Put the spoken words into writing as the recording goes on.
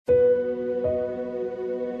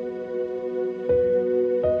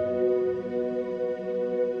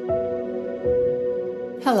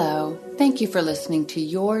Thank you for listening to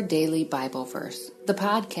Your Daily Bible Verse, the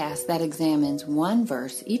podcast that examines one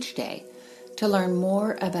verse each day to learn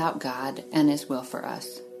more about God and His will for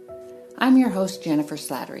us. I'm your host, Jennifer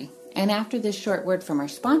Slattery, and after this short word from our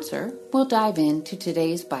sponsor, we'll dive into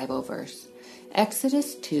today's Bible verse,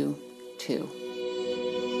 Exodus 2:2.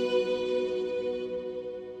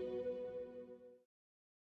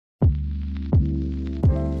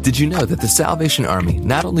 Did you know that the Salvation Army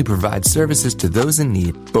not only provides services to those in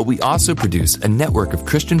need, but we also produce a network of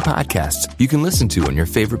Christian podcasts you can listen to on your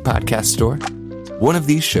favorite podcast store? One of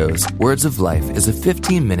these shows, Words of Life, is a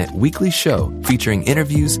 15-minute weekly show featuring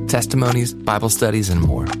interviews, testimonies, Bible studies, and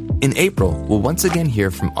more. In April, we'll once again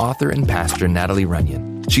hear from author and pastor Natalie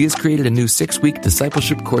Runyon. She has created a new 6-week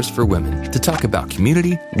discipleship course for women to talk about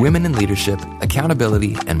community, women in leadership,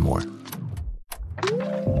 accountability, and more.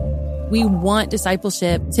 We want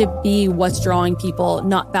discipleship to be what's drawing people,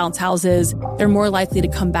 not bounce houses. They're more likely to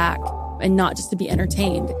come back and not just to be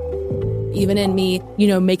entertained. Even in me,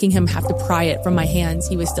 making him have to pry it from my hands,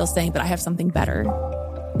 he was still saying, but I have something better.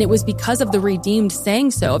 And it was because of the redeemed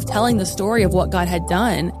saying so, of telling the story of what God had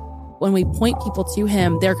done. When we point people to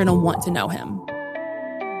him, they're going to want to know him.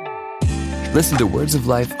 Listen to Words of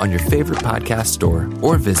Life on your favorite podcast store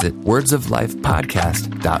or visit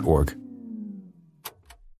wordsoflifepodcast.org.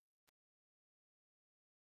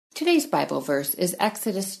 Today's Bible verse is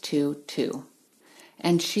Exodus 2:2.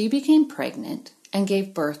 And she became pregnant and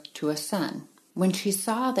gave birth to a son. When she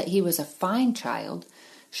saw that he was a fine child,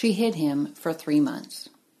 she hid him for 3 months.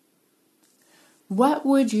 What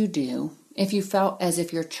would you do if you felt as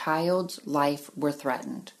if your child's life were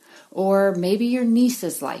threatened? Or maybe your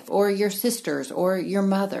niece's life, or your sister's, or your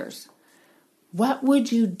mother's? What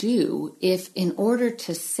would you do if, in order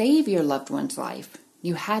to save your loved one's life,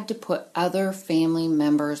 you had to put other family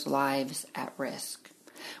members' lives at risk,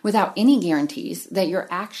 without any guarantees that your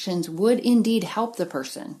actions would indeed help the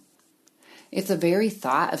person? If the very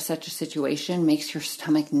thought of such a situation makes your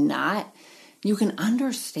stomach knot, you can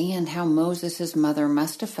understand how Moses' mother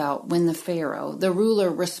must have felt when the Pharaoh, the ruler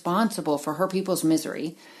responsible for her people's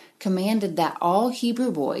misery, commanded that all Hebrew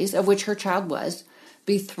boys, of which her child was,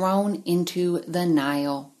 be thrown into the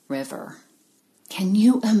Nile River. Can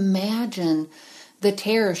you imagine the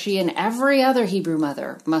terror she and every other Hebrew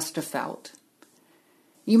mother must have felt?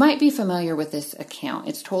 You might be familiar with this account.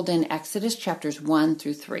 It's told in Exodus chapters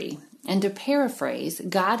 1-3. And to paraphrase,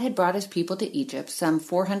 God had brought his people to Egypt some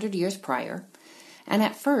 400 years prior, and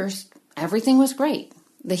at first, everything was great.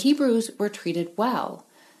 The Hebrews were treated well,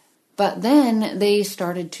 but then they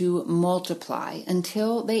started to multiply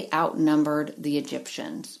until they outnumbered the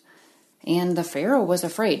Egyptians. And the Pharaoh was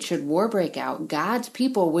afraid, should war break out, God's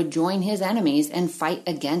people would join his enemies and fight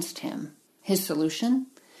against him. His solution?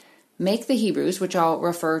 Make the Hebrews, which I'll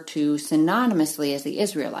refer to synonymously as the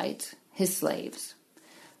Israelites, his slaves,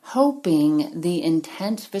 hoping the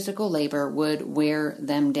intense physical labor would wear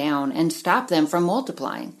them down and stop them from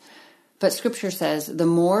multiplying. But Scripture says the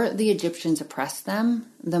more the Egyptians oppressed them,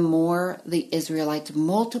 the more the Israelites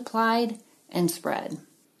multiplied and spread.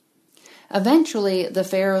 Eventually, the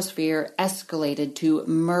Pharaoh's fear escalated to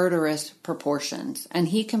murderous proportions, and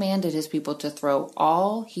he commanded his people to throw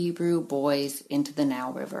all Hebrew boys into the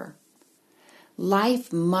Nile River.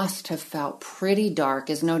 Life must have felt pretty dark,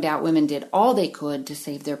 as no doubt women did all they could to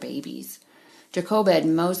save their babies. Jochebed,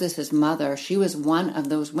 Moses' mother, she was one of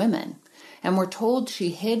those women, and we're told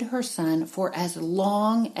she hid her son for as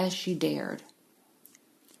long as she dared.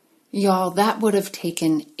 Y'all, that would have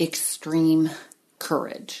taken extreme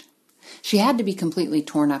courage. She had to be completely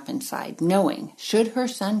torn up inside, knowing, should her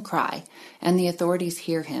son cry and the authorities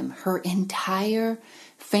hear him, her entire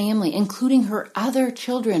family, including her other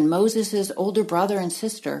children, Moses' older brother and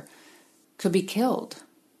sister, could be killed.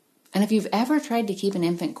 And if you've ever tried to keep an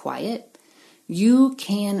infant quiet, you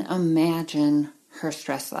can imagine her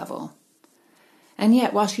stress level. And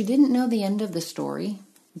yet, while she didn't know the end of the story,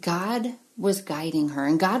 God was guiding her,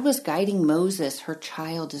 and God was guiding Moses, her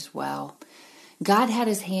child, as well. God had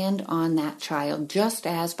his hand on that child, just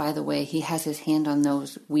as, by the way, he has his hand on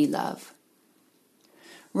those we love.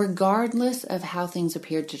 Regardless of how things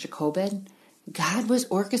appeared to Jochebed, God was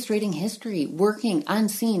orchestrating history, working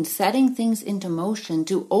unseen, setting things into motion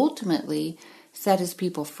to ultimately set his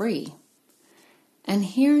people free. And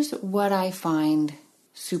here's what I find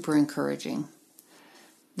super encouraging.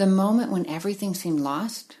 The moment when everything seemed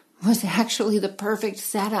lost was actually the perfect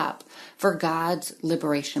setup for God's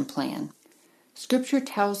liberation plan. Scripture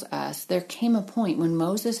tells us there came a point when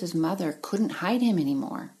Moses' mother couldn't hide him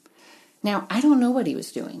anymore. Now, I don't know what he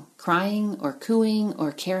was doing, crying or cooing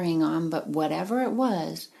or carrying on, but whatever it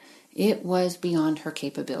was It was beyond her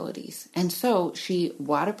capabilities. And so she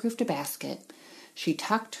waterproofed a basket. She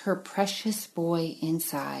tucked her precious boy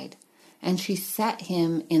inside, and she set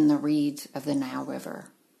him in the reeds of the Nile River,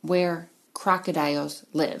 where crocodiles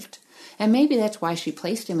lived. And maybe that's why she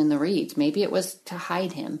placed him in the reeds. Maybe it was to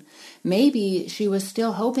hide him. Maybe she was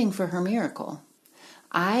still hoping for her miracle.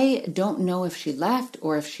 I don't know if she left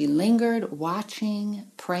or if she lingered, watching,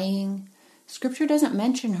 praying. Scripture doesn't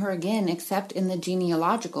mention her again except in the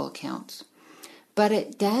genealogical accounts. But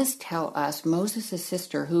it does tell us Moses'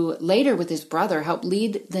 sister, who later with his brother helped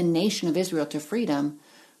lead the nation of Israel to freedom,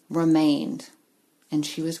 remained, and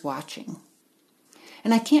she was watching.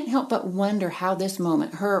 And I can't help but wonder how this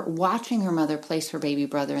moment, her watching her mother place her baby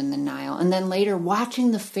brother in the Nile, and then later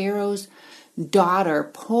watching the Pharaoh's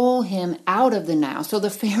daughter pull him out of the Nile. So the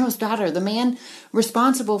Pharaoh's daughter, the man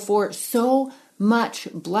responsible for so much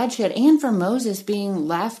bloodshed and for Moses being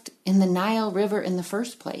left in the Nile River in the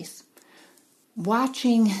first place.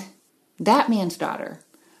 Watching that man's daughter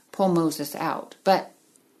pull Moses out, but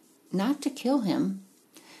not to kill him.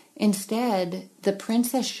 Instead, the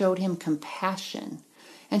princess showed him compassion,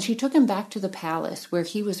 and she took him back to the palace where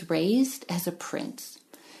he was raised as a prince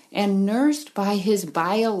and nursed by his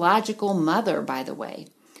biological mother, by the way.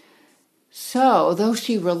 So, though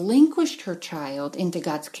she relinquished her child into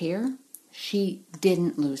God's care, she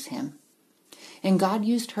didn't lose him. And God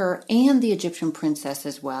used her and the Egyptian princess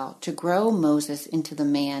as well to grow Moses into the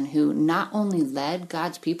man who not only led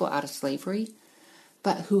God's people out of slavery,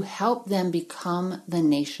 but who helped them become the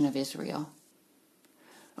nation of Israel.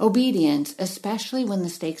 Obedience, especially when the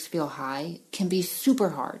stakes feel high, can be super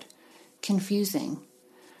hard, confusing.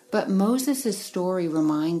 But Moses' story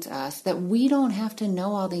reminds us that we don't have to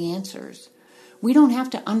know all the answers. We don't have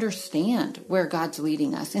to understand where God's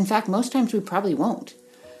leading us. In fact, most times we probably won't.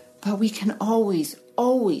 But we can always,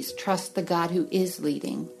 always trust the God who is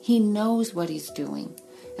leading. He knows what he's doing,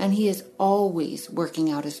 and he is always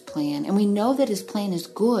working out his plan. And we know that his plan is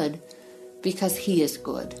good because he is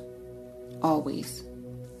good. Always.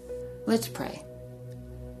 Let's pray.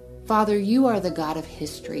 Father, you are the God of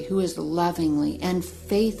history who is lovingly and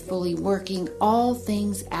faithfully working all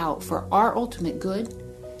things out for our ultimate good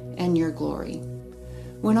and your glory.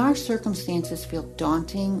 When our circumstances feel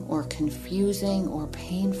daunting or confusing or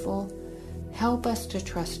painful, help us to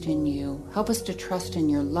trust in you. Help us to trust in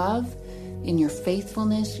your love, in your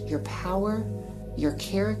faithfulness, your power, your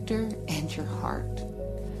character, and your heart.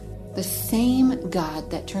 The same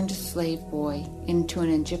God that turned a slave boy into an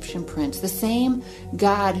Egyptian prince, the same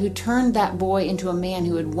God who turned that boy into a man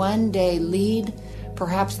who would one day lead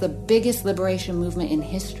perhaps the biggest liberation movement in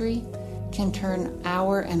history, can turn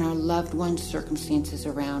our and our loved ones' circumstances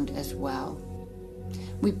around as well.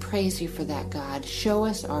 We praise you for that, God. Show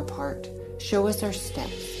us our part. Show us our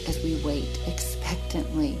steps as we wait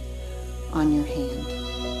expectantly on your hand.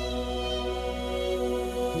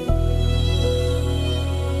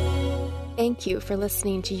 Thank you for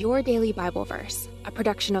listening to Your Daily Bible Verse, a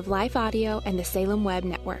production of Life Audio and the Salem Web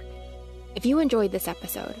Network. If you enjoyed this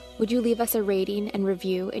episode, would you leave us a rating and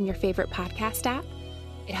review in your favorite podcast app?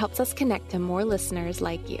 It helps us connect to more listeners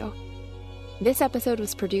like you. This episode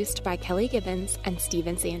was produced by Kelly Gibbons and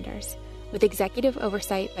Stephen Sanders, with executive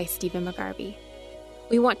oversight by Stephen McGarvey.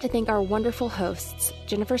 We want to thank our wonderful hosts,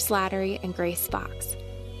 Jennifer Slattery and Grace Fox.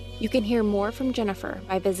 You can hear more from Jennifer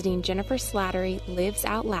by visiting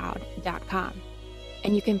jenniferslatterylivesoutloud.com.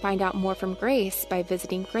 And you can find out more from Grace by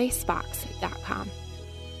visiting gracefox.com.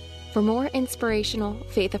 For more inspirational,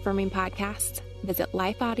 faith-affirming podcasts, visit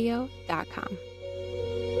lifeaudio.com.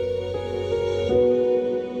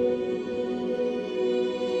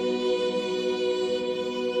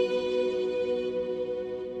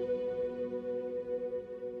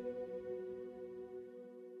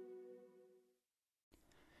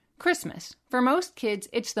 Christmas. For most kids,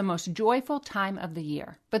 it's the most joyful time of the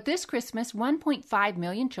year. But this Christmas, 1.5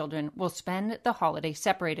 million children will spend the holiday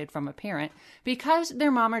separated from a parent because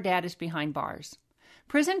their mom or dad is behind bars.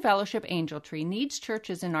 Prison Fellowship Angel Tree needs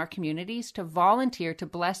churches in our communities to volunteer to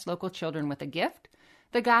bless local children with a gift,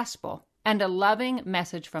 the gospel, and a loving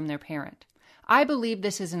message from their parent. I believe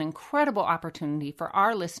this is an incredible opportunity for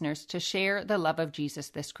our listeners to share the love of Jesus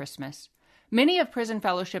this Christmas. Many of Prison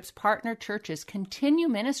Fellowship's partner churches continue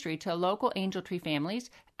ministry to local Angel Tree families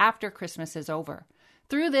after Christmas is over.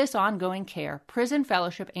 Through this ongoing care, Prison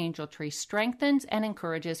Fellowship Angel Tree strengthens and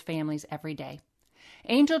encourages families every day.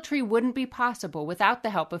 Angel Tree wouldn't be possible without the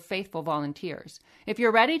help of faithful volunteers. If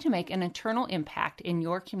you're ready to make an eternal impact in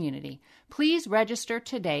your community, please register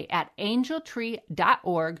today at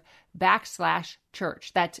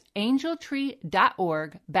angeltree.org/church. That's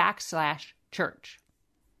angeltree.org/church.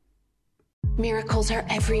 Miracles are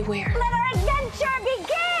everywhere. Let our adventure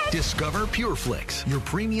begin! Discover PureFlix, your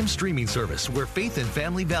premium streaming service where faith and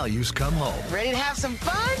family values come home. Ready to have some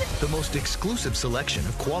fun? The most exclusive selection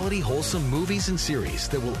of quality, wholesome movies and series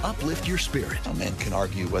that will uplift your spirit. A man can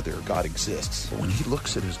argue whether God exists, but when he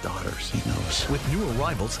looks at his daughters, he knows. With new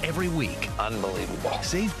arrivals every week. Unbelievable.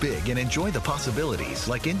 Save big and enjoy the possibilities,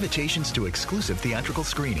 like invitations to exclusive theatrical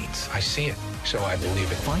screenings. I see it, so I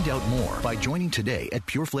believe it. Find out more by joining today at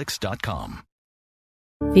pureflix.com.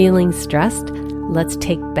 Feeling stressed? Let's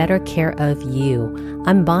take better care of you.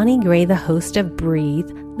 I'm Bonnie Gray, the host of Breathe,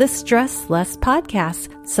 the Stress Less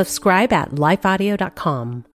podcast. Subscribe at lifeaudio.com.